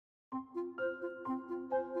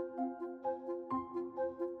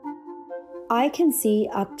I can see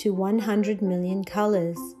up to 100 million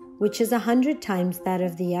colors, which is 100 times that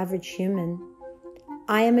of the average human.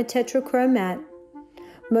 I am a tetrachromat.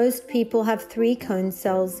 Most people have 3 cone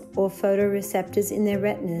cells or photoreceptors in their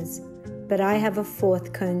retinas, but I have a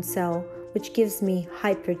 4th cone cell, which gives me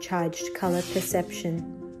hypercharged color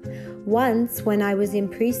perception. Once, when I was in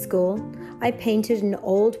preschool, I painted an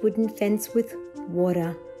old wooden fence with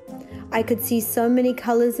water. I could see so many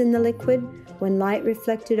colors in the liquid. When light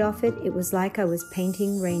reflected off it, it was like I was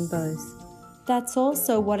painting rainbows. That's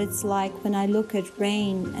also what it's like when I look at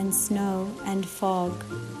rain and snow and fog.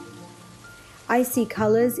 I see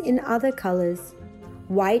colors in other colors.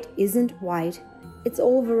 White isn't white. It's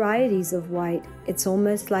all varieties of white. It's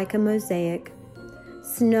almost like a mosaic.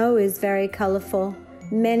 Snow is very colorful.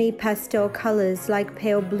 Many pastel colors like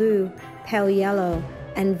pale blue, pale yellow,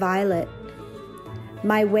 and violet.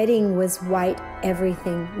 My wedding was white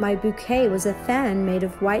everything. My bouquet was a fan made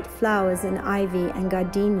of white flowers and ivy and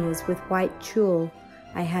gardenias with white tulle.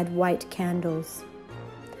 I had white candles.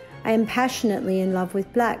 I am passionately in love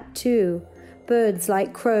with black too. Birds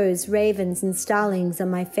like crows, ravens, and starlings are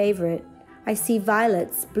my favorite. I see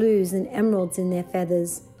violets, blues, and emeralds in their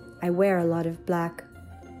feathers. I wear a lot of black.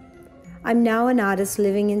 I'm now an artist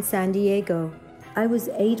living in San Diego. I was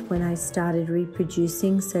 8 when I started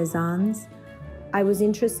reproducing Cézannes. I was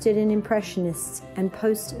interested in Impressionists and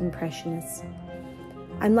Post-Impressionists.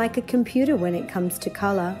 I'm like a computer when it comes to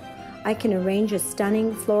color. I can arrange a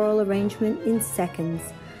stunning floral arrangement in seconds.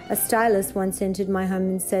 A stylist once entered my home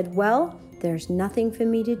and said, "Well, there's nothing for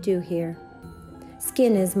me to do here."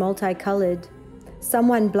 Skin is multicolored.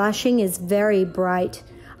 Someone blushing is very bright.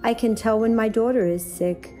 I can tell when my daughter is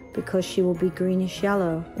sick because she will be greenish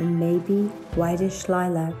yellow or maybe whitish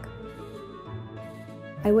lilac.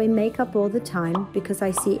 I wear makeup all the time because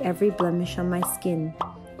I see every blemish on my skin,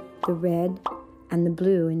 the red and the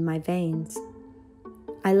blue in my veins.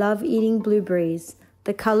 I love eating blueberries.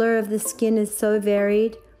 The color of the skin is so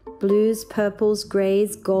varied: blues, purples,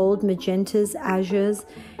 grays, gold, magentas, azures,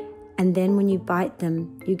 and then when you bite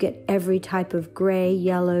them, you get every type of gray,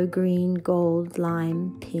 yellow, green, gold,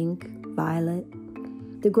 lime, pink, violet.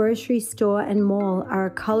 The grocery store and mall are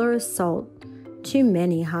a color assault. Too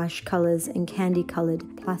many harsh colors and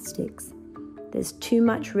candy-colored plastics. There's too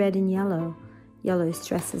much red and yellow. Yellow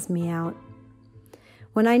stresses me out.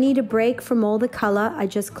 When I need a break from all the color, I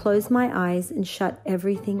just close my eyes and shut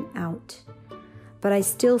everything out. But I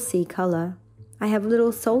still see color. I have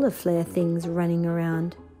little solar flare things running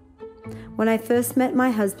around. When I first met my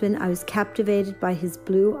husband, I was captivated by his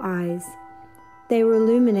blue eyes. They were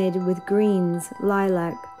illuminated with greens,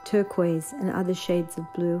 lilac, turquoise, and other shades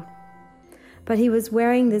of blue. But he was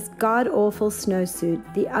wearing this god-awful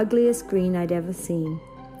snowsuit, the ugliest green I'd ever seen,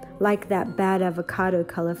 like that bad avocado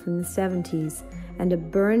color from the 70s, and a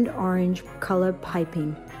burned orange color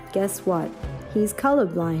piping. Guess what? He's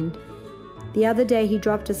colorblind. The other day he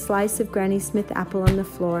dropped a slice of Granny Smith apple on the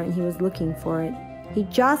floor and he was looking for it. He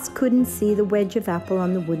just couldn't see the wedge of apple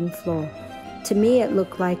on the wooden floor. To me it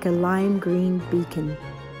looked like a lime green beacon.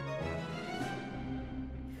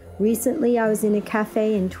 Recently, I was in a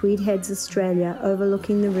cafe in Tweed Heads, Australia,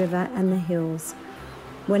 overlooking the river and the hills.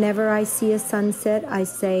 Whenever I see a sunset, I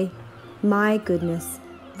say, "My goodness,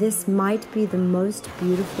 this might be the most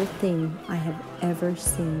beautiful thing I have ever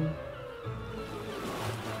seen."